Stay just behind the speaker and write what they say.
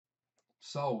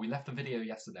So we left the video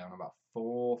yesterday on about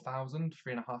 4,000,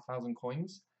 3,500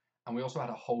 coins, and we also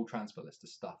had a whole transfer list of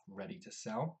stuff ready to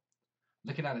sell.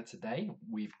 Looking at it today,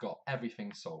 we've got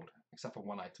everything sold, except for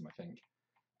one item, I think.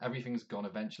 Everything's gone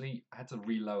eventually. I had to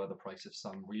re-lower the price of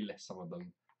some, relist some of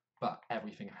them, but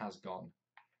everything has gone.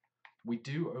 We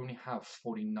do only have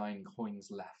 49 coins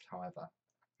left, however,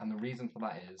 and the reason for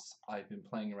that is I've been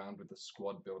playing around with the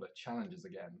squad builder challenges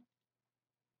again.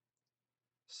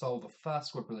 So the first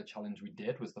squad builder challenge we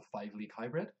did was the 5 league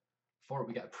hybrid. For it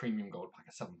we get a premium gold pack,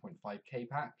 a 7.5k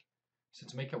pack. So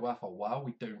to make it worth our while,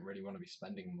 we don't really want to be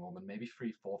spending more than maybe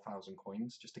 3,000-4,000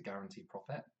 coins just to guarantee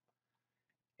profit.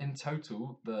 In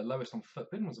total, the lowest on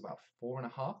Footbin was about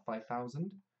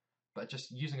 4,500-5,000, but just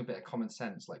using a bit of common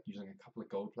sense, like using a couple of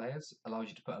gold players, allows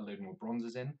you to put a load more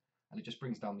bronzes in, and it just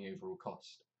brings down the overall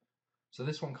cost. So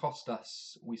this one cost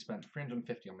us, we spent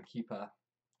 350 on the keeper,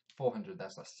 400,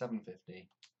 that's 750,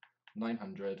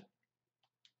 900.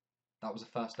 That was a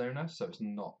first owner, so it's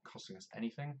not costing us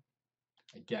anything.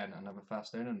 Again, another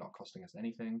first owner, not costing us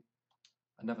anything.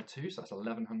 Another 2, so that's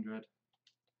 1100,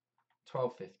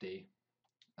 1250,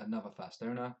 another first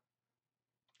owner,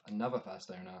 another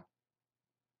first owner.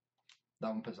 That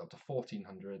one puts it up to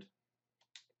 1400,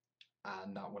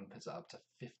 and that one puts it up to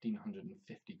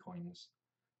 1550 coins.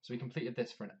 So we completed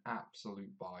this for an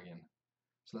absolute bargain.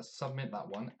 So let's submit that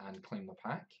one and claim the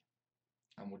pack,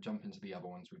 and we'll jump into the other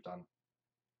ones we've done.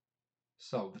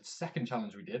 So the second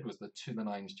challenge we did was the To The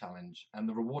Nines challenge, and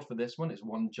the reward for this one is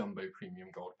 1 jumbo premium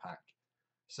gold pack.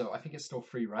 So I think it's still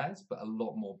 3 rares, but a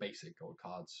lot more basic gold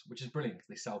cards, which is brilliant because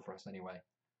they sell for us anyway.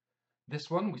 This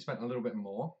one we spent a little bit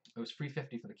more. It was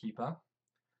 350 for the keeper.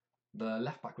 The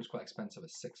left back was quite expensive at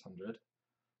 600.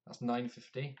 That's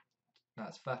 950.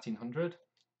 That's 1300.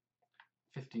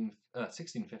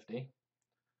 1650.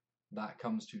 That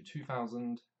comes to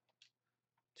 2,000.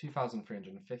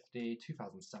 2,350,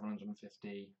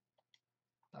 2,750.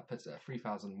 That puts it at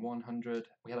 3,100.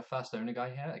 We had a first owner guy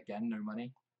here, again, no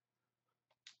money.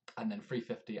 And then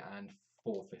 350 and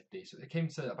 450. So it came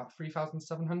to about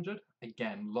 3,700.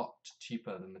 Again, a lot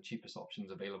cheaper than the cheapest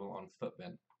options available on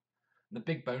Footbin. The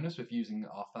big bonus with using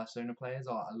our first owner players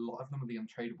are a lot of them are the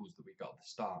untradables that we got at the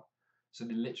start. So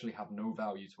they literally have no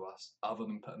value to us other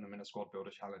than putting them in a squad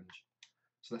builder challenge.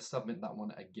 So let's submit that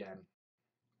one again.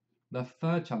 The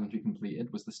third challenge we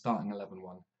completed was the starting 11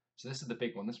 one. So this is the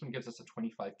big one. This one gives us a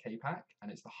 25k pack, and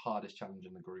it's the hardest challenge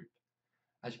in the group.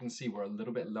 As you can see, we're a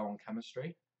little bit low on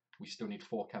chemistry. We still need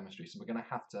 4 chemistry, so we're going to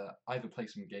have to either play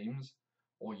some games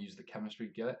or use the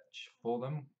chemistry glitch for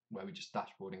them, where we just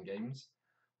dashboard in games.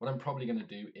 What I'm probably going to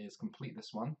do is complete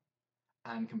this one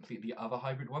and complete the other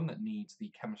hybrid one that needs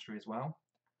the chemistry as well,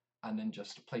 and then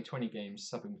just play 20 games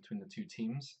subbing between the 2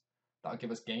 teams. That'll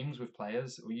give us games with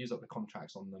players. We'll use up the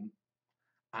contracts on them,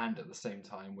 and at the same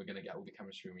time we're going to get all the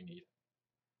chemistry we need.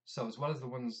 So as well as the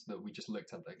ones that we just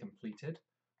looked at that are completed,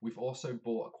 we've also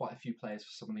bought quite a few players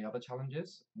for some of the other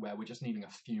challenges where we're just needing a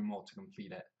few more to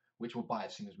complete it, which we'll buy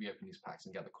as soon as we open these packs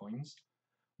and get the coins.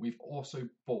 We've also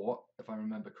bought, if I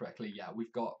remember correctly, yeah,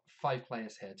 we've got 5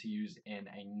 players here to use in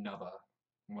another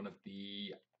one of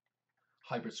the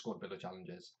hybrid squad builder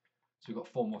challenges. So we've got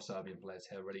 4 more Serbian players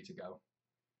here ready to go.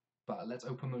 But let's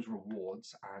open those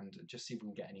rewards and just see if we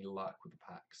can get any luck with the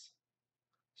packs.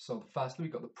 So firstly,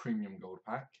 we got the premium gold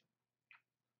pack.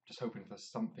 Just hoping for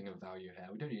something of value here.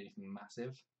 We don't need anything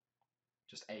massive.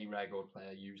 Just a rare gold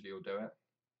player usually will do it.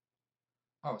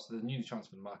 Oh, so the newly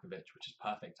transferred Markovic, which is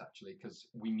perfect actually, because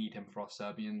we need him for our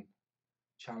Serbian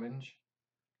challenge.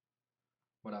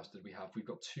 What else did we have? We've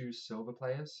got 2 silver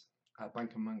players.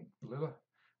 Bankoma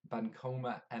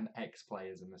MX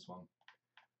players in this one.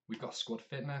 We've got squad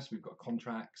fitness, we've got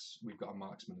contracts, we've got a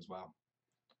marksman as well.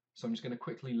 So I'm just going to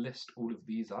quickly list all of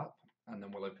these up, and then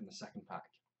we'll open the second pack.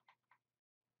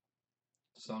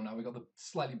 So now we've got the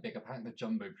slightly bigger pack, the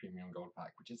Jumbo Premium Gold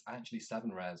Pack, which is actually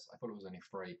 7 rares. I thought it was only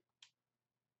 3.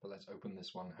 But let's open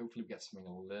this one. Hopefully we get something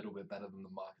a little bit better than the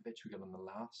Markovic we got on the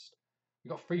last.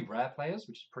 We've got 3 rare players,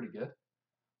 which is pretty good.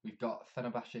 We've got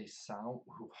Fenerbahce Sal,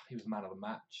 who he was man of the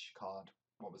match card,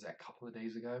 what was it, a couple of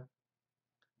days ago?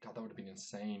 God, that would have been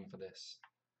insane for this.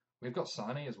 We've got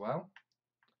Sane as well.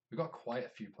 We've got quite a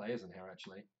few players in here,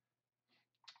 actually.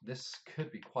 This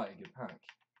could be quite a good pack.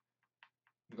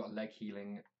 We've got leg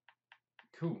healing.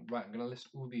 Cool. Right, I'm going to list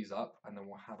all these up, and then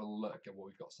we'll have a look at what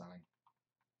we've got selling.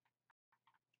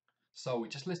 So we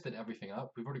just listed everything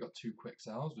up. We've already got 2 quick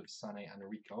sales with Sane and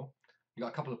Rico. We've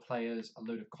got a couple of players, a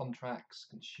load of contracts,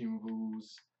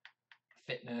 consumables,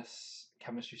 fitness,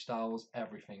 chemistry styles,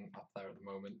 everything up there at the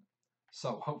moment.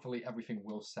 So hopefully everything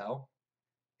will sell,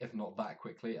 if not that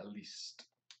quickly, at least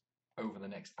over the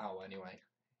next hour anyway.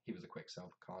 he was a quick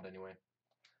sell card anyway.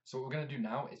 So what we're going to do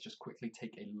now is just quickly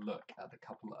take a look at the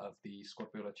couple of the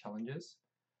squad builder challenges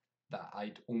that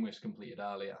I'd almost completed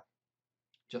earlier.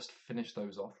 Just finish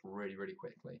those off really, really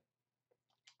quickly.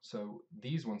 So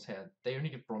these ones here, they only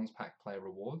give bronze pack player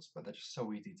rewards, but they're just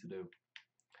so easy to do.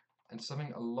 And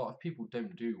something a lot of people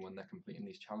don't do when they're completing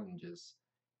these challenges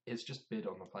is just bid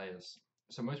on the players.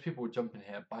 So most people would jump in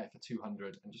here, buy it for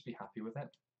 200 and just be happy with it.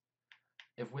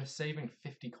 If we're saving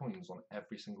 50 coins on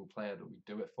every single player that we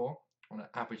do it for, on an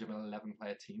average of an 11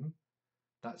 player team,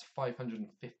 that's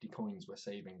 550 coins we're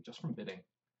saving just from bidding.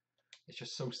 It's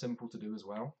just so simple to do as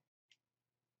well.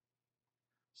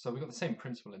 So we've got the same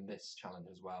principle in this challenge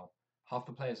as well. Half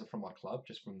the players are from our club,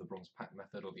 just from the bronze pack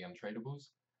method or the untradables.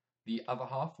 The other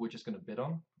half we're just going to bid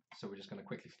on. So we're just going to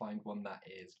quickly find one that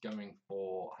is going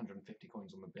for 150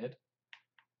 coins on the bid.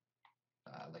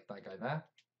 Like that guy there.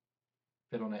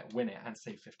 Bid on it, win it, and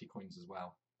save 50 coins as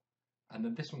well. And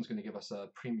then this one's going to give us a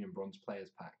premium bronze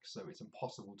players pack, so it's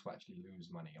impossible to actually lose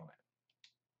money on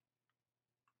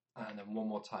it. And then one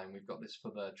more time, we've got this for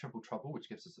the Triple Trouble, which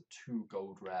gives us a 2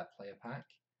 gold rare player pack.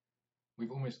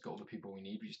 We've almost got all the people we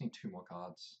need, we just need 2 more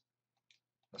cards.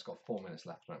 That's got 4 minutes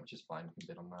left on it, which is fine, we can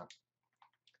bid on that.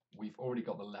 We've already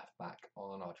got the left back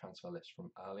on our transfer list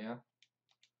from earlier,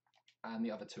 and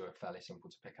the other 2 are fairly simple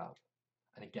to pick up.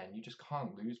 And again, you just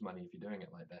can't lose money if you're doing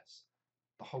it like this.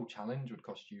 The whole challenge would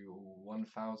cost you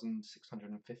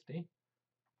 1,650.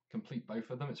 Complete both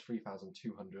of them, it's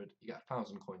 3,200. You get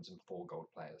 1,000 coins and 4 gold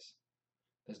players.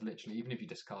 There's literally, even if you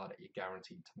discard it, you're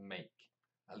guaranteed to make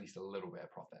at least a little bit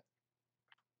of profit.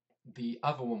 The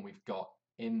other one we've got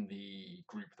in the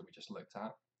group that we just looked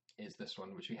at is this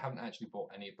one, which we haven't actually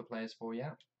bought any of the players for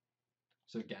yet.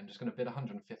 So again, just going to bid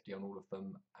 150 on all of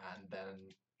them and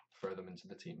then throw them into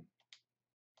the team.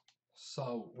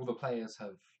 So all the players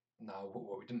have now,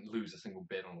 well, we didn't lose a single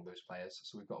bid on all those players,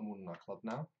 so we've got them all in our club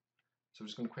now. So we're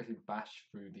just going to quickly bash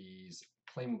through these,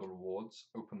 claim all the rewards,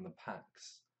 open the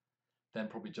packs, then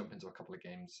probably jump into a couple of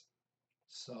games.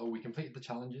 So we completed the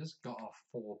challenges, got our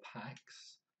 4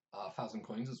 packs, 1,000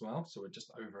 coins as well, so we're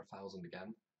just over 1,000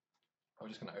 again. I'm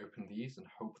just going to open these and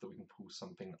hope that we can pull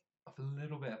something of a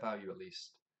little bit of value at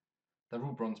least. They're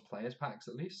all bronze players packs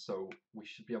at least, so we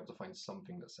should be able to find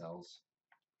something that sells.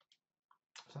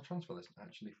 Is our transfer list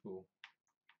actually full?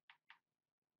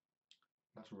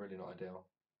 That's really not ideal.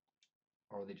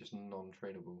 Or are they just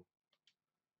non-tradable?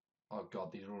 Oh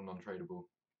god, these are all non-tradable.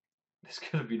 This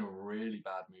could have been a really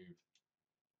bad move.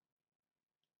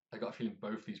 I got a feeling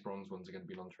both these bronze ones are going to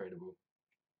be non-tradable.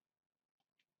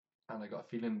 And I got a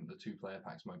feeling the 2 player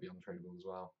packs might be non-tradable as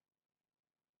well.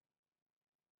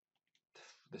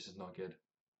 This is not good.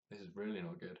 This is really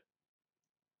not good.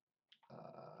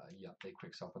 Yeah, they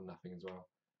quick sell for nothing as well.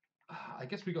 I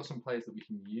guess we got some players that we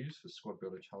can use for squad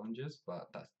builder challenges,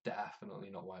 but that's definitely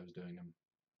not why I was doing them.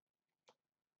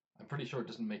 I'm pretty sure it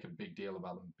doesn't make a big deal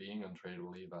about them being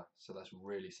untradeable either, so that's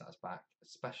really set us back,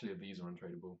 especially if these are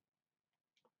untradeable.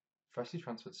 Freshly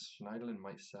transferred Schneiderlin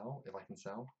might sell, if I can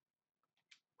sell.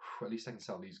 Whew, at least I can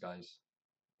sell these guys.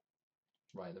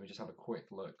 Right, let me just have a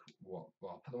quick look. Well,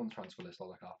 I'll put them on the transfer list, I'll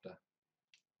look after.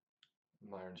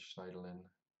 Myron Schneiderlin.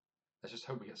 Let's just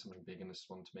hope we get something big in this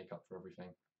one to make up for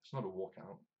everything. It's not a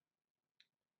walkout.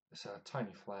 It's a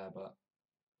tiny flare, but...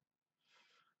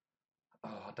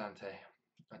 Oh, Dante.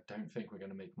 I don't think we're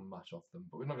going to make much off them,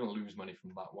 but we're not going to lose money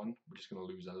from that one. We're just going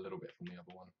to lose a little bit from the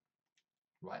other one.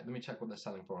 Right, let me check what they're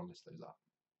selling for and list those up.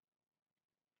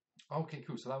 Okay,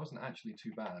 cool. So that wasn't actually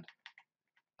too bad.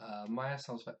 Maya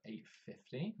sells for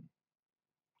 850.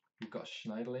 We've got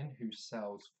Schneiderlin who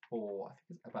sells for, I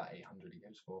think it's about 800 he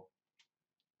goes for.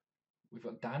 We've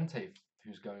got Dante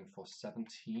who's going for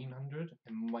 1700.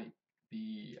 It might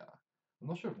be, I'm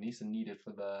not sure if Nisa needed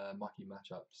for the Maki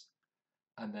matchups.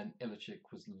 And then Ilicic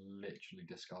was literally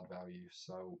discard value,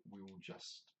 so we will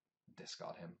just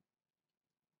discard him.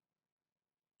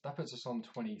 That puts us on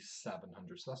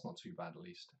 2700, so that's not too bad at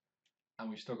least. And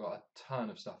we've still got a ton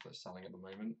of stuff that's selling at the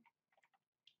moment.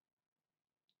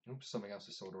 Oops, something else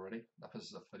is sold already. That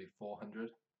puts us at 3400.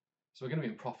 So we're going to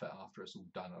be in profit after it's all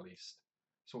done at least.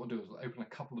 So what we'll do is we'll open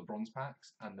a couple of bronze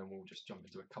packs and then we'll just jump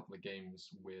into a couple of games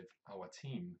with our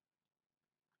team.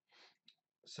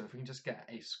 So if we can just get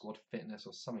a squad fitness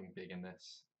or something big in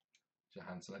this.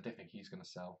 Johansson, I don't think he's going to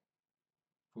sell.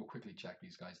 We'll quickly check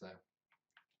these guys though.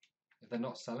 If they're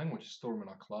not selling, we'll just store them in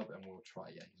our club and we'll try,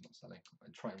 yeah, he's not selling.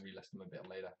 And try and relist them a bit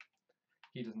later.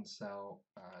 He doesn't sell,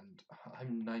 and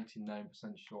I'm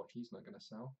 99% sure he's not going to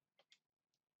sell.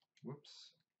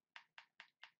 Whoops.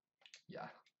 Yeah.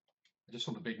 I just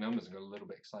saw the big numbers and got a little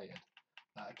bit excited.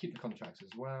 Keep the contracts as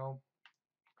well.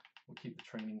 We'll keep the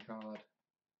training card.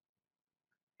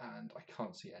 And I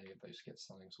can't see any of those kits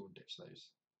selling, so we'll ditch those.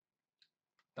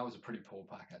 That was a pretty poor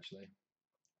pack, actually.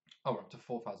 Oh, we're up to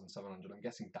 4,700. I'm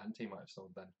guessing Dante might have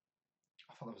sold then.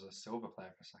 I thought that was a silver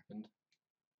player for a second.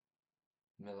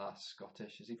 Miller,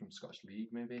 Scottish. Is he from Scottish League,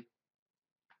 maybe?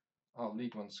 Oh,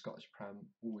 League One Scottish Prem.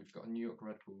 Oh, we've got a New York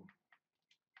Red Bull.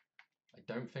 I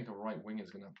don't think a right wing is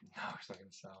going to... No, it's not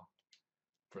going to sell.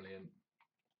 Brilliant.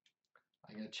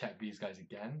 I'm going to check these guys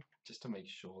again, just to make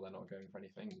sure they're not going for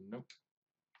anything. Nope.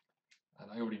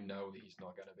 And I already know that he's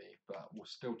not going to be, but we'll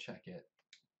still check it.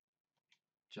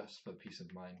 Just for peace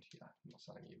of mind. Yeah, I'm not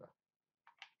selling either.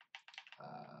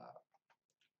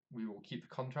 We will keep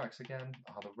the contracts again.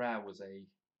 Oh, the rare was a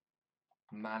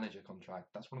manager contract.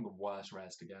 That's one of the worst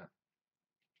rares to get.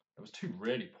 There was two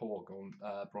really poor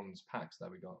bronze packs there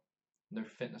we got. No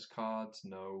fitness cards,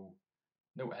 no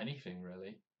anything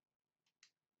really.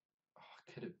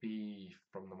 Oh, could it be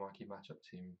from the marquee matchup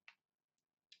team?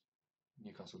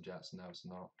 Newcastle Jets? No, it's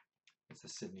not. It's the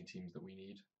Sydney teams that we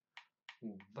need.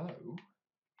 Although,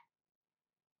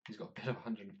 he's got a bit of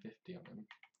 150 on him.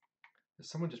 Does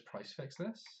someone just price fix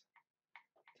this?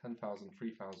 10,000,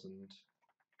 3,000.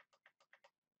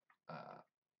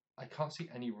 I can't see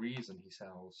any reason he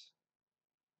sells.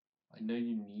 I know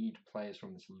you need players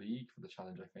from this league for the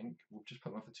challenge, I think. We'll just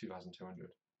put him up for 2,200.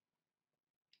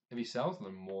 If he sells, then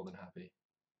I'm more than happy.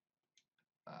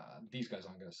 These guys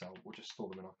aren't going to sell. We'll just store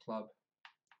them in our club.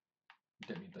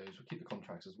 We don't need those. We'll keep the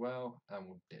contracts as well, and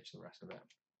we'll ditch the rest of it.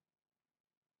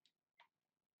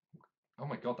 Oh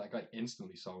my god, that guy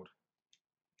instantly sold.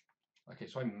 Okay,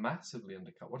 so I massively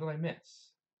undercut. What did I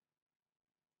miss?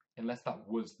 Unless that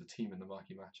was the team in the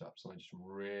marquee matchups, and I just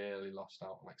really lost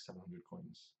out on like 700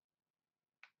 coins.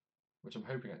 Which I'm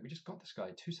hoping... We just got this guy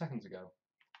 2 seconds ago.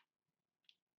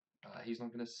 He's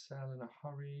not going to sell in a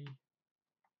hurry.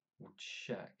 We'll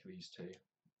check these two.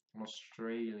 An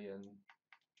Australian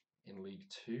in League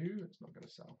 2. It's not going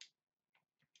to sell.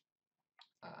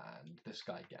 And this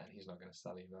guy again, he's not going to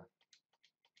sell either.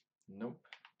 Nope.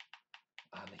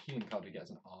 And the healing card we get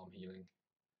is an arm healing.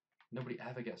 Nobody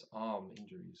ever gets arm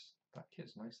injuries. That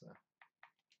kit's nice though.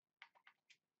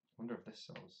 Wonder if this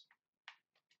sells.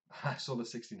 I saw the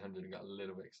 1600 and got a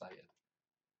little bit excited.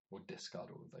 We'll discard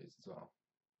all of those as well.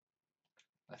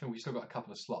 I think we've still got a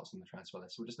couple of slots on the transfer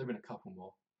list, so we'll just open a couple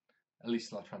more. At least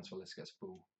till our transfer list gets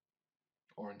full.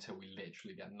 Or until we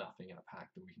literally get nothing in a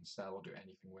pack that we can sell or do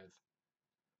anything with.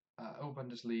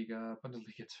 Bundesliga,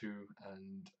 Bundesliga 2,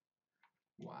 and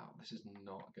wow, this is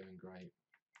not going great.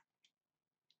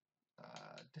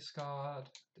 Discard,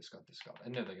 discard, discard. I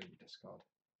know they're going to be discard.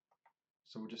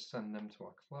 So we'll just send them to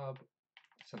our club,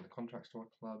 send the contracts to our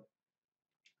club.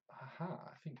 Aha,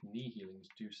 I think knee healings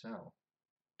do sell.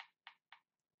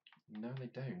 No, they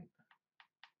don't.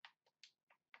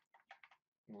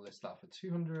 We'll list that for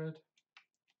 200.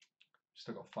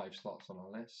 Still got 5 slots on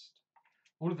our list.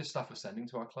 All of this stuff we're sending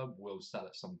to our club will sell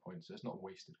at some point, so it's not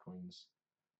wasted coins.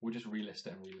 We'll just relist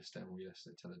it and relist it and relist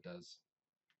it till it does.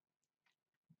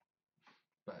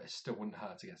 But it still wouldn't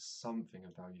hurt to get something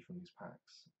of value from these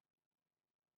packs.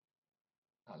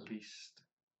 At least.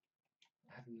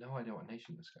 I have no idea what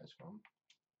nation this guy's from.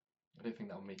 I don't think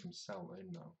that'll make him sell though,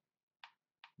 no.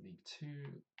 League 2.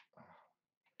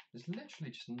 There's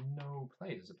literally just no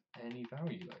players of any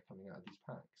value that are coming out of these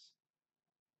packs.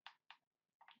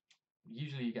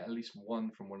 Usually you get at least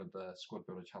one from one of the Squad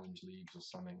Builder Challenge leagues or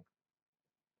something.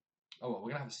 Oh well, we're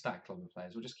going to have a stack club of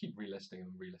players. We'll just keep relisting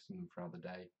them throughout the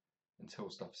day until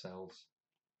stuff sells.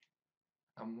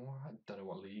 And I don't know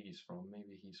what league he's from.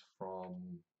 Maybe he's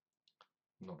from...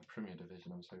 not the Premier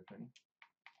Division, I was hoping.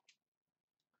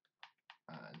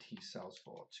 And he sells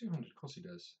for 200, of course he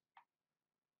does.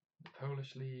 The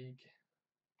Polish League.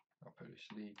 Not Polish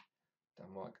League.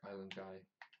 Denmark Island guy.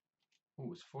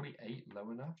 Oh, is 48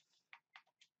 low enough?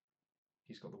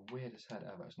 He's got the weirdest head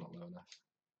ever. It's not low enough.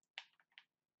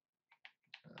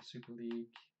 Super League.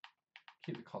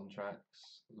 Keep the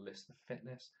contracts. List the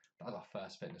fitness. That was our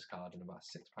first fitness card in about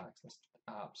 6 packs. That's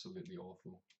absolutely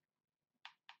awful.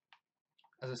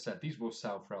 As I said, these will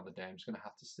sell throughout the day. I'm just going to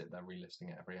have to sit there relisting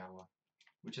it every hour,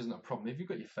 which isn't a problem. If you've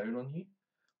got your phone on you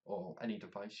or any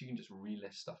device, you can just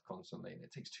relist stuff constantly, and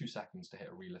it takes 2 seconds to hit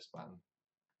a relist button.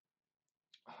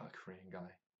 Oh, a Korean guy.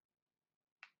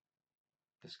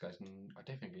 This guy's... I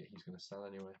don't think he's going to sell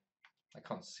anyway. I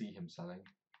can't see him selling.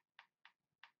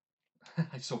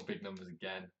 I saw big numbers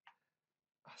again.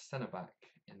 Centre back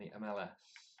in the MLS.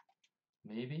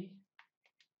 Maybe?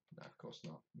 No, of course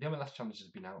not. The MLS challenge has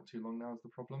been out too long now is the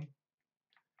problem.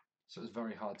 So it's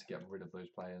very hard to get rid of those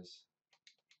players.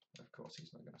 Of course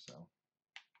he's not going to sell.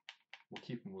 We'll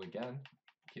keep them all again.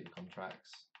 Keep the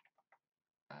contracts.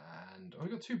 And oh, we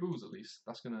got 2 bulls at least.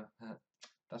 That's gonna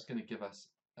give us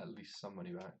at least some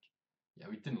money back. Yeah,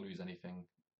 we didn't lose anything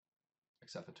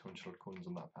except for 200 coins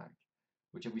on that pack.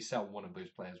 Which if we sell one of those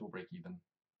players, we'll break even.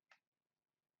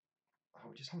 Oh,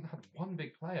 we just haven't had one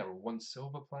big player or one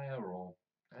silver player or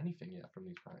anything yet from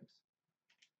these packs.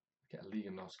 Get a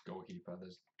Liga NOS goalkeeper.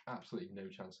 There's absolutely no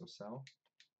chance of sell.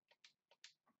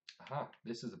 Aha,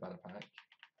 this is a better pack.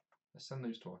 Let's send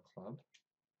those to our club.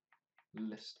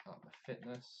 List up the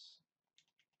fitness.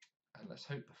 And let's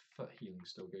hope the foot healing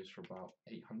still goes for about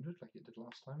 800 like it did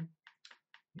last time.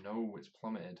 No, it's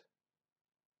plummeted.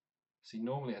 See,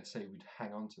 normally I'd say we'd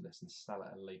hang on to this and sell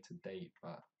at a later date,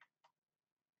 but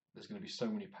there's going to be so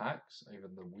many packs over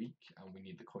the week and we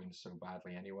need the coins so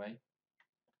badly anyway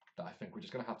that I think we're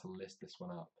just going to have to list this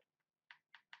one up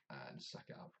and suck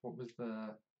it up. What was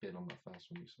the bid on that first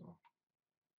one you saw?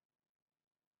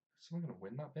 Is someone going to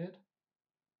win that bid?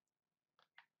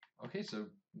 Okay, so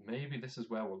maybe this is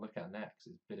where we'll look at next,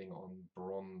 is bidding on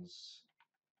bronze.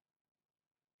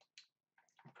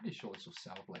 I'm pretty sure this will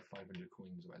sell for like 500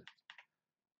 coins with.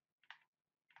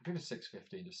 Give it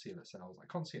 650 and just see if it sells.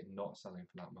 I can't see it not selling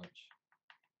for that much.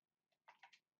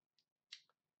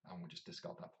 And we'll just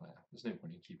discard that player. There's no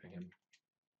point in keeping him.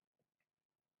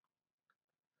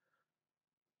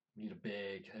 We need a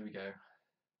big, there we go.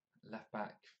 Left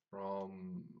back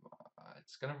from,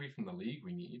 it's going to be from the league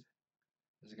we need.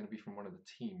 Is it going to be from one of the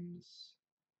teams?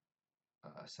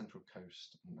 Central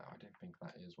Coast. No, I don't think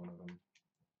that is one of them.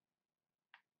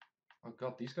 Oh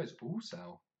god, these guys all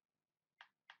sell.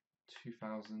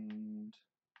 2,000.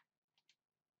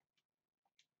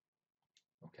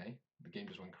 Okay, the game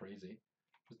just went crazy.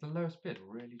 Was the lowest bid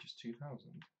really just 2,000?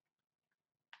 Do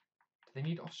they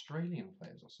need Australian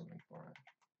players or something for it?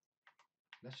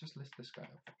 Let's just list this guy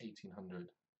up for 1,800.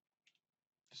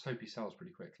 Just hope he sells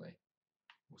pretty quickly.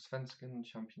 Svensken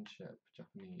Championship,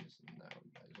 Japanese. No,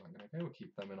 those aren't going to go. We'll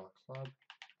keep them in our club.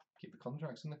 Keep the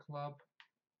contracts in the club.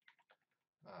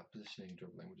 Positioning,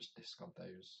 dribbling, we'll just discard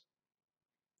those.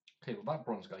 Okay, well that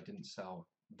bronze guy didn't sell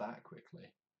that quickly.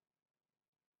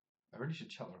 I really should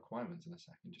check the requirements in a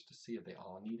second just to see if they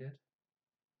are needed.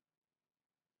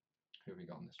 Who have we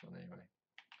got on this one anyway?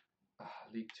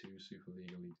 League 2, Super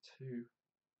League, League 2.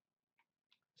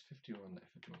 It's 51, no,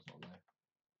 51's not low.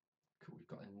 Cool, we've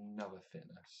got another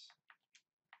fitness.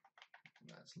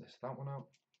 Let's list that one up.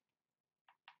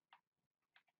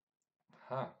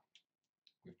 Aha,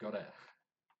 we've got it.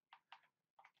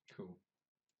 Cool.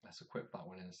 Let's equip that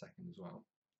one in a second as well.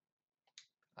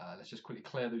 Let's just quickly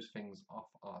clear those things off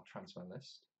our transfer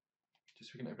list.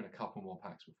 Just so we can open a couple more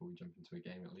packs before we jump into a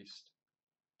game at least.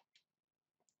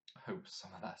 I hope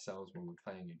some of that sells when we're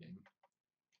playing a game.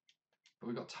 But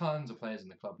we've got tons of players in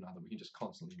the club now that we can just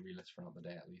constantly relist throughout the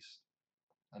day at least.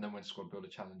 And then when squad builder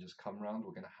challenges come around,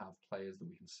 we're going to have players that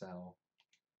we can sell.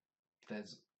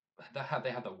 They have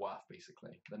their worth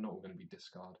basically. They're not all going to be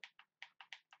discard.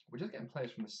 We're just getting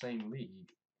players from the same league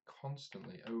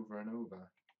constantly over and over.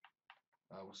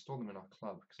 We'll store them in our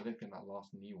club because I don't think that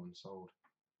last new one sold.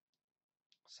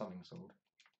 Something sold.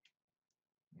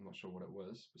 I'm not sure what it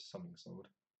was, but something sold.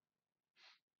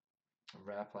 A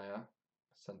rare player,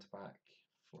 centre back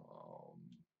from,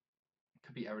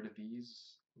 could be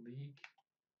Eredivisie League.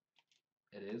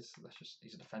 It is. Let's just,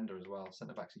 he's a defender as well.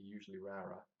 Centre backs are usually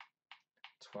rarer.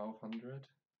 1,200.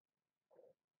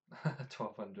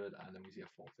 1,200, and then we see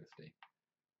a 450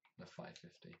 and a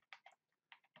 550.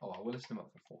 Oh, I will list him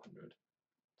up for 400,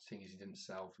 seeing as he didn't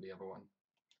sell for the other one.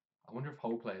 I wonder if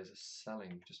whole players are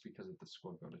selling just because of the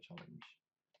squad builder challenge.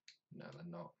 No, they're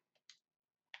not.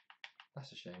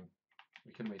 That's a shame.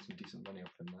 We could have made some decent money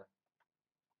off him there.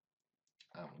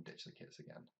 And we'll ditch the kits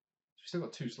again. So we've still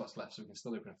got 2 slots left, so we can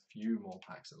still open a few more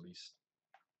packs at least.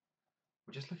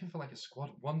 We're just looking for like a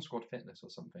one squad fitness or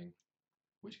something,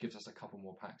 which gives us a couple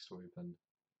more packs to open.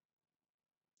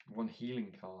 One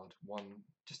healing card, one,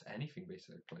 just anything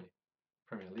basically.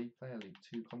 Premier League player, League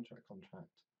 2, contract.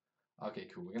 Okay,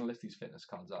 cool. We're going to list these fitness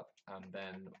cards up, and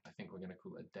then I think we're going to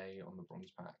call it a day on the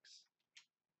bronze packs.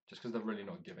 Just because they're really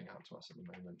not giving out to us at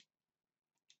the moment.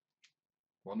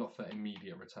 Well, not for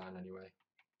immediate return anyway.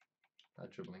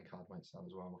 That dribbling card might sell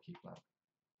as well, we'll keep that.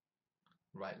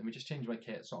 Right, let me just change my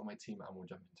kit, sort out my team, and we'll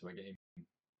jump into a game.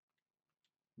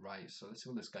 Right, so let's see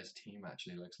what this guy's team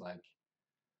actually looks like.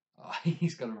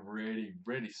 He's got a really,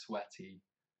 really sweaty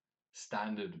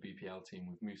standard BPL team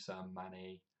with Musa,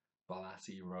 Mane,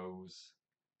 Balassi, Rose.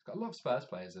 He's got a lot of Spurs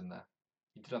players in there.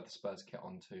 He did have the Spurs kit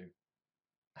on too.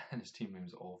 And his team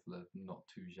names are all for the not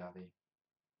too Xavi.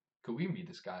 Could we be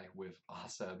this guy with our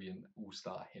Serbian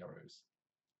all-star heroes?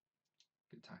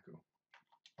 Good tackle.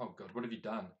 Oh god, what have you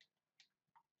done?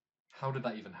 How did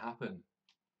that even happen?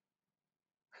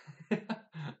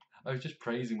 I was just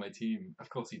praising my team. Of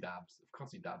course he dabs. Of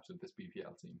course he dabs with this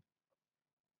BPL team.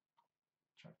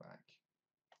 Track back.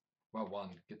 Well won.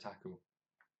 Good tackle.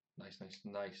 Nice, nice,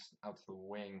 nice. Out to the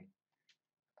wing.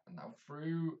 And now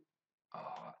through.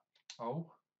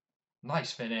 Oh.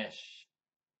 Nice finish.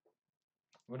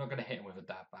 We're not going to hit him with a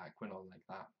dab back. We're not like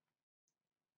that.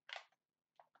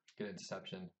 Good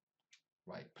interception.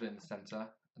 Right, put it in the centre.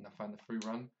 And then find the through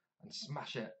run. And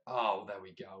smash it. Oh, there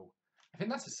we go. I think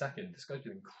that's a second. This guy's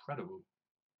been incredible.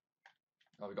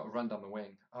 Oh, we've got to run down the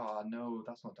wing. Oh, no,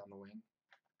 that's not down the wing.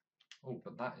 Oh,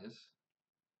 but that is.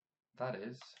 That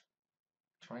is.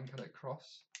 Try and cut it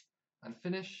across. And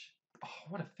finish. Oh,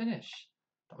 what a finish.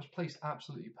 That was placed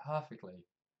absolutely perfectly.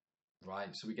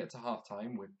 Right, so we get to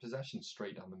half-time with possession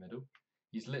straight down the middle.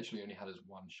 He's literally only had his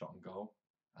one shot on goal.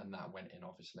 And that went in,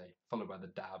 obviously. Followed by the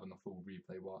dab and the full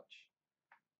replay watch.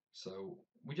 So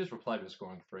we just replied with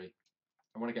scoring 3.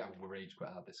 I want to get a rage quit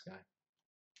out of this guy.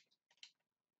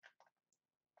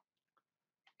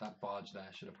 That barge there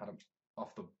should have had him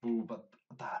off the ball, but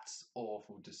that's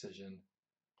awful decision.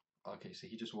 Okay, so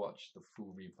he just watched the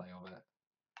full replay of it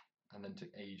and then took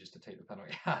ages to take the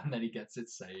penalty, and then he gets it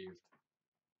saved.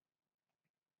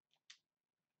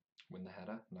 Win the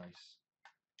header, nice.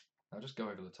 Now just go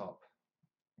over the top.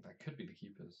 That could be the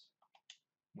keeper's.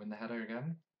 Win the header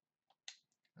again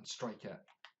and strike it.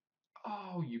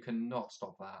 Oh, you cannot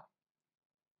stop that.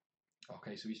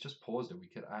 Okay, so he's just paused it. We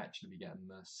could actually be getting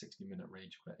the 60-minute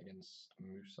rage quit against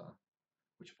Musa,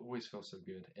 which always feels so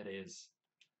good. It is.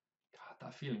 God,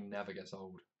 that feeling never gets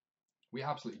old. We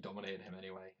absolutely dominated him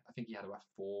anyway. I think he had about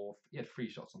 4. He had 3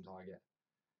 shots on target.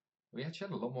 We actually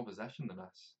had a lot more possession than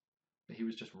us, but he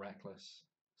was just reckless.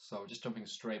 So just jumping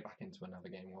straight back into another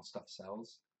game while stuff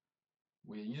sells.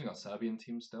 We're using our Serbian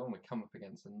team still, and we come up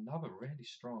against another really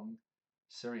strong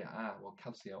Serie A, well,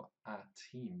 Calcio A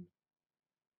team.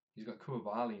 He's got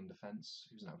Koulibaly in defence,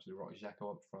 who's an absolute rock.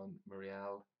 Dzeko up front,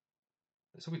 Muriel.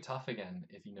 This will be tough again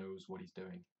if he knows what he's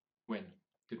doing. Win.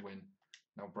 Good win.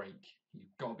 Now break.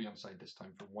 You've got to be onside this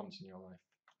time for once in your life.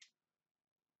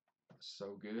 That's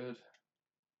so good.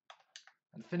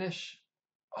 And finish.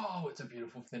 Oh, it's a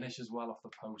beautiful finish as well off the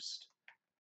post.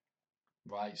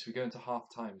 Right, so we go into half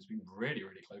time. It's been really,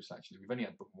 really close actually. We've only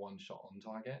had but 1 shot on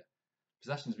target.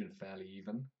 Possession's been fairly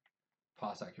even.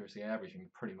 Pass accuracy, everything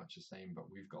pretty much the same,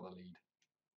 but we've got the lead.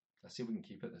 Let's see if we can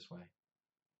keep it this way.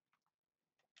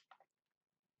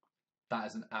 That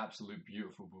is an absolute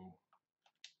beautiful ball.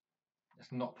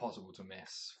 It's not possible to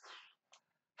miss.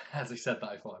 As I said that,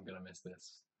 I thought I'm going to miss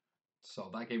this. So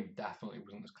that game definitely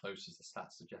wasn't as close as the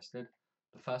stats suggested.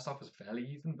 The first half was fairly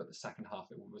even, but the second half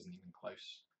it wasn't even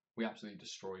close. We absolutely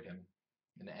destroyed him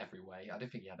in every way. I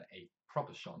don't think he had a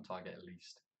proper shot on target at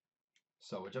least.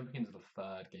 So we're jumping into the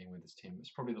 3rd game with this team. It's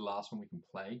probably the last one we can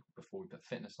play before we put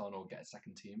fitness on or get a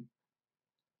second team.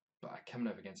 But coming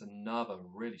over against another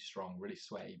really strong, really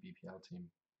sweaty BPL team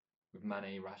with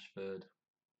Mane, Rashford,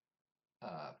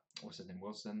 what's his name,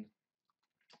 Wilson?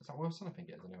 Is that Wilson? I think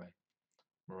it is anyway.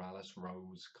 Morales,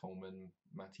 Rose, Coleman,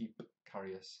 Matip,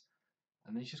 Karius.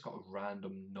 And then he's just got a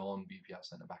random non-BPL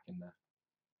centre back in there.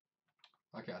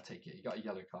 Okay, I'll take it. He got a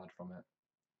yellow card from it.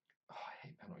 Oh, I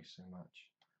hate penalties so much.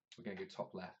 We're going to go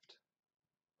top left.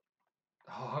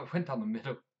 Oh, it went down the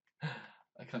middle.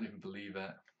 I can't even believe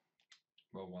it.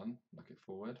 Well won. Look it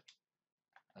forward.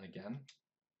 And again.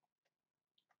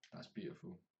 That's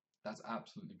beautiful. That's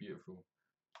absolutely beautiful.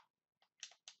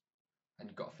 And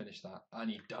you've got to finish that. And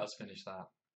he does finish that.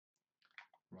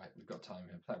 Right, we've got time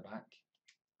here. Play it back.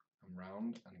 And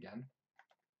round. And again.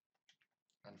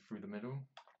 And through the middle.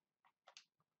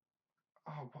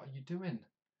 Oh, what are you doing?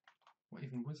 What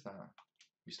even was that?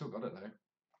 We still got it though.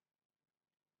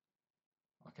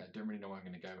 Okay, I don't really know where I'm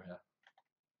going to go here.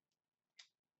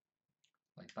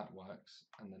 Like that works,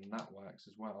 and then that works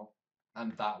as well.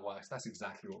 And that works. That's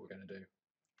exactly what we're going to do.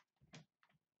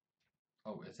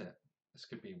 Oh, is it? This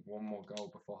could be 1 more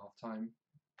goal before half time.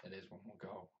 It is 1 more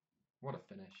goal. What a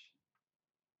finish.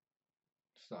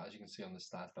 So as you can see on the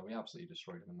stats though, we absolutely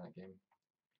destroyed him in that game.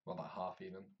 Well, that half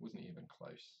even. Wasn't even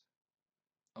close.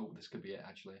 Oh, this could be it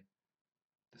actually.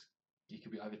 He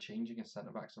could be either changing his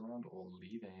centre-backs around or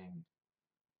leaving.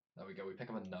 There we go, we pick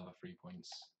up another 3 points.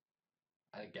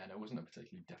 And again, it wasn't a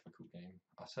particularly difficult game.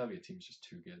 Our Serbia team's just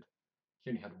too good.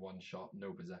 He only had 1 shot,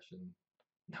 no possession,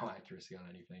 no accuracy on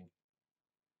anything.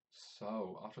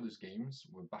 So, after those games,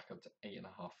 we're back up to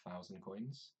 8,500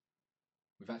 coins.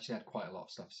 We've actually had quite a lot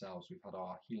of stuff sell. We've had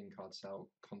our healing card sell,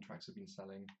 contracts have been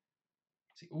selling.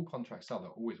 See, all contracts sell, they're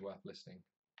always worth listing.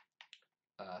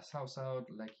 Sell sold,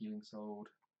 leg healing sold.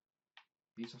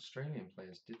 These Australian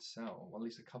players did sell, well at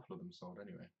least a couple of them sold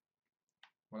anyway.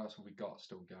 What else have we got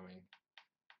still going?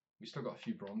 We've still got a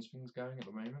few bronze things going at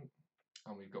the moment,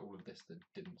 and we've got all of this that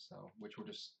didn't sell, which we'll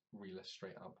just relist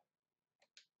straight up.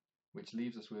 Which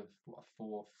leaves us with, what,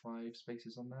 4, 5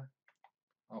 spaces on there?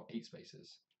 Oh, 8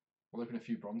 spaces. We'll open a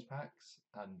few bronze packs,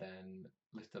 and then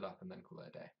list it up, and then call it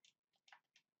a day.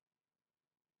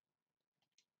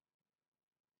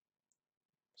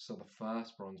 So the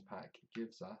first bronze pack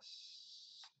gives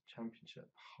us Championship,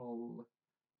 Hull.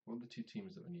 What are the 2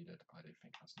 teams that were needed? I don't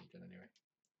think that's needed anyway.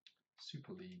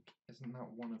 Super League, isn't that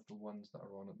one of the ones that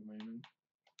are on at the moment?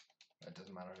 It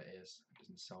doesn't matter if it is, it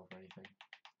doesn't sell for anything.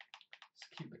 Let's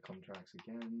keep the contracts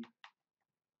again.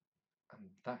 And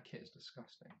that kit is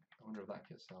disgusting. I wonder if that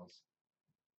kit sells.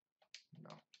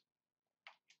 No.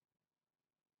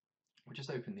 We'll just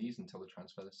open these until the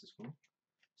transfer list is full.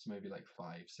 So maybe like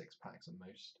 5, 6 packs at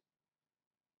most.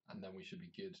 And then we should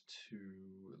be good to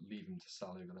leave them to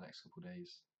sell over the next couple of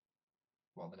days.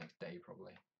 Well, the next day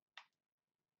probably.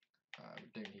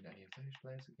 We don't need any of those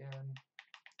players again.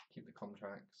 Keep the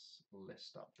contracts,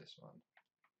 list up this one.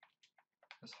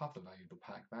 That's half the value of the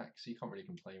pack back, so you can't really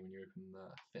complain when you open the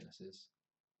fitnesses.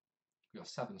 We've got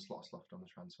 7 slots left on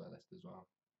the transfer list as well.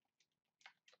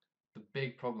 The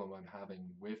big problem I'm having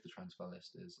with the transfer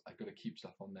list is I've got to keep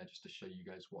stuff on there just to show you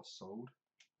guys what's sold.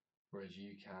 Whereas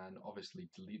you can obviously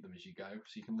delete them as you go,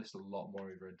 so you can list a lot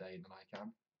more over a day than I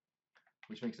can.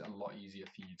 Which makes it a lot easier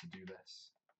for you to do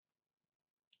this.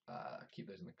 Keep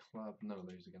those in the club, none of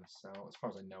those are going to sell, as far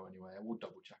as I know anyway. I will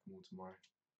double check them all tomorrow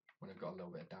when I've got a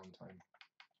little bit of downtime.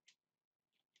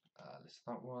 List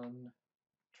that one.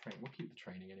 We'll keep the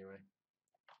training anyway.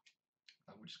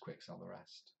 We'll just quick sell the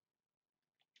rest.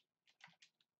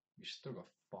 We've still got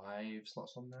 5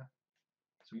 slots on there,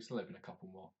 so we can still open a couple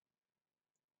more.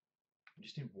 We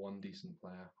just need 1 decent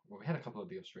player. Well, we had a couple of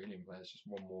the Australian players, just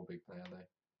 1 more big player though.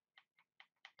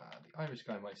 The Irish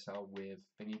guy might sell with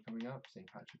Thingy coming up, St.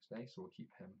 Patrick's Day, so we'll keep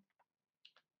him.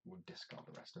 We'll discard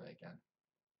the rest of it again.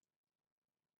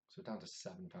 So we're down to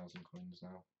 7,000 coins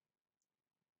now.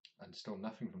 And still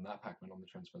nothing from that pack went on the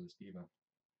transfer list either.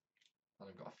 And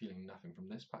I've got a feeling nothing from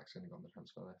this pack's going to go on the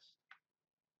transfer list.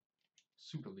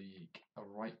 Super League, a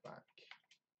right back,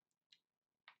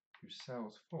 who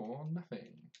sells for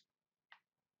nothing.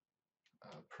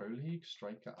 Pro League,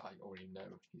 striker, I already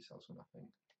know he sells for nothing.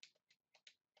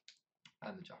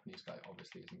 And the Japanese guy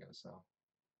obviously isn't going to sell.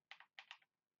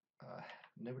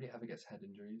 Nobody ever gets head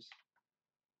injuries.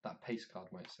 That pace card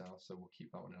might sell, so we'll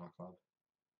keep that one in our club.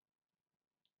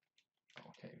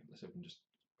 Okay, let's open just,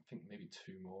 I think maybe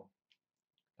 2 more.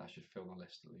 That should fill the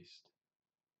list at least.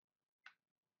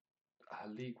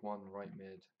 League 1 right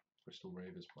mid, Bristol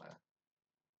Rovers player.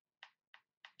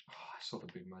 Oh, I saw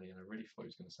the big money and I really thought he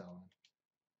was going to sell then.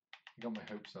 I got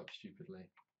my hopes up stupidly.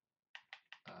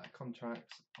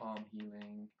 Contracts, arm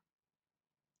healing,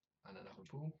 and another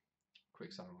ball.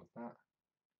 Quick sell with that.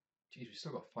 Geez, we've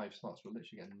still got 5 slots. We're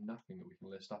literally getting nothing that we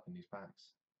can list up in these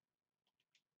packs.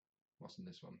 What's in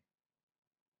this one?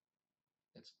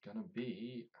 It's gonna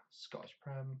be Scottish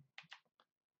Prem.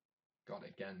 God,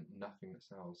 again, nothing that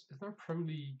sells. Is there a Pro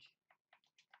League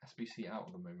SBC out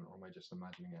at the moment, or am I just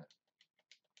imagining it?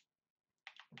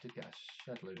 I did get a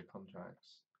shed load of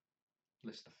contracts.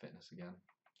 List the fitness again.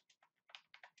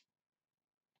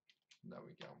 There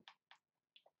we go.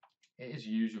 It is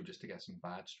usual just to get some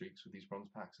bad streaks with these bronze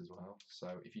packs as well.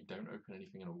 So if you don't open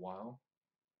anything in a while,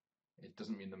 it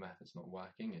doesn't mean the method's not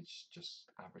working, it's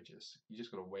just averages. You just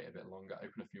got to wait a bit longer,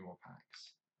 open a few more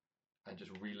packs, and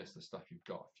just relist the stuff you've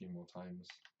got a few more times.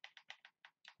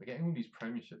 We're getting all these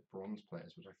Premiership bronze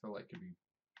players, which I feel like could be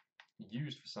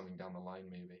used for something down the line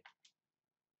maybe.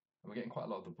 And we're getting quite a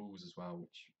lot of the bulls as well,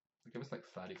 which will give us like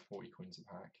 30, 40 coins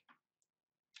a pack.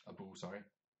 A bull, sorry.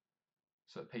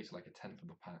 So it pays like a 10th of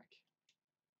the pack.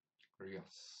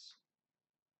 Rios.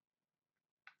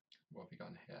 What have we got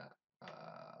in here?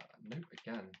 Nope,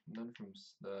 again, none from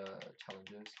the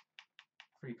challenges.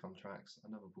 3 contracts,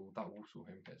 another ball. That Walsall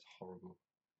home kit is horrible.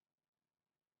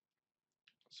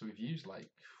 So we've used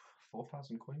like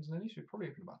 4,000 coins nearly, so we've probably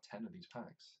opened about 10 of these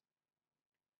packs.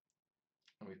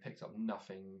 And we've picked up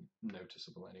nothing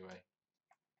noticeable anyway.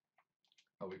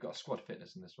 Oh, we've got a squad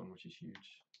fitness in this one, which is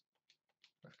huge.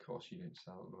 Of course you don't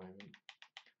sell at the moment.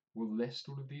 We'll list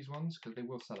all of these ones because they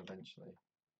will sell eventually.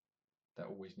 They're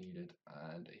always needed.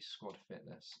 And a squad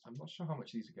fitness. I'm not sure how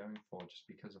much these are going for just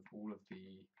because of all of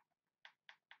the...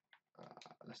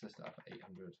 let's list it up at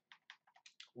 800.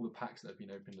 All the packs that have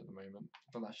been opened at the moment.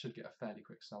 But that should get a fairly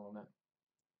quick sell on it.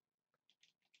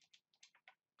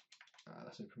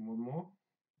 Let's open one more.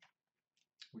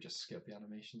 We'll just skip the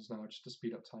animations now just to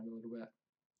speed up time a little bit.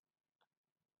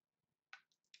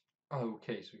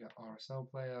 Okay, so we got RSL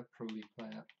player, Pro League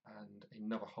player, and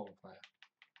another whole player.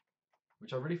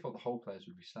 Which I really thought the whole players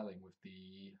would be selling with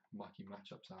the marquee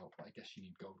matchups out, but I guess you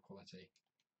need gold quality.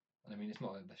 And I mean, it's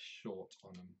not like they're short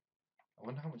on them. I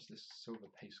wonder how much this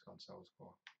silver pace card sells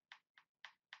for.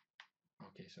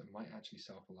 Okay, so it might actually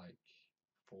sell for like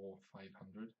 400-500.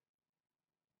 God,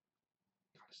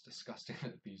 it's disgusting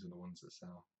that these are the ones that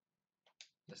sell.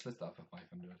 Let's list that for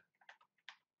 500.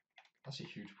 That's a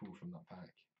huge pull from that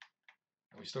pack.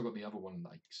 And we still got the other one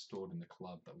that I stored in the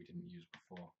club that we didn't use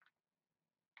before.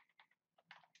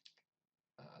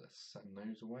 Let's send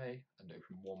those away and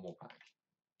open one more pack.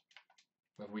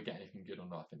 Whether we get anything good or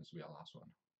not, I think this will be our last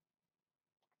one.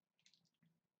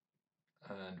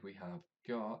 And we have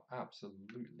got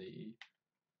absolutely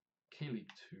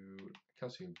K-League 2,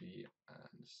 Calcium B,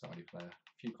 and Saudi player.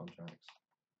 A few contracts.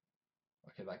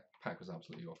 Okay, that pack was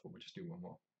absolutely awful. We'll just do one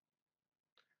more.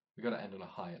 We got to end on a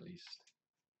high at least.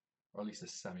 Or at least a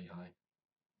semi-high.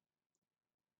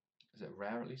 Is it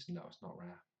rare at least? No, it's not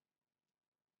rare.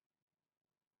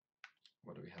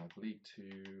 What do we have? League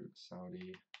 2,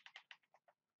 Saudi.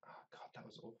 Oh god, that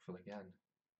was awful again.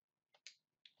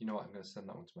 You know what, I'm going to send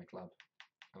that one to my club.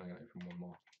 And I'm going to open one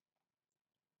more.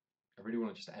 I really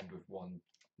want to just end with one,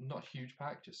 not a huge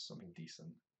pack, just something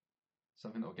decent.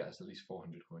 Something that will get us at least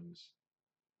 400 coins.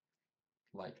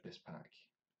 Like this pack.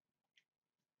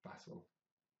 Battle.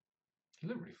 He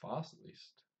looked really fast at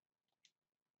least.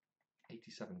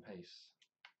 87 pace.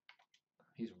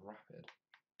 He's rapid.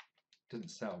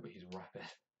 Doesn't sell, but he's rapid.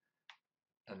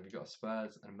 And we've got a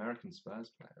Spurs, an American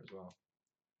Spurs player as well.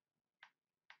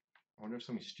 I wonder if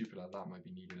something stupid like that might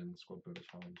be needed in the Squad Builder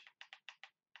Challenge.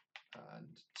 And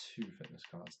 2 fitness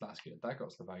cards. That's good. That got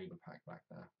us the value of the pack back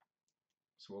there.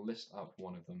 So we'll list up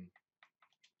one of them,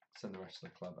 send the rest to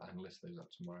the club, and list those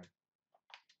up tomorrow.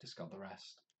 Discard the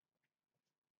rest.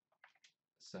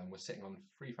 So we're sitting on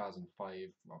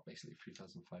 3,500, well, basically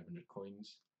 3,500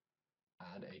 coins,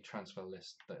 and a transfer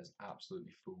list that is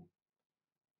absolutely full.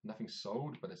 Nothing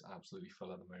sold, but it's absolutely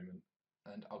full at the moment.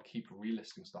 And I'll keep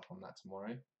relisting stuff on that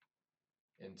tomorrow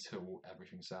until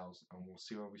everything sells, and we'll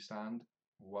see where we stand,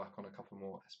 work on a couple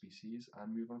more SBCs,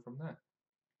 and move on from there.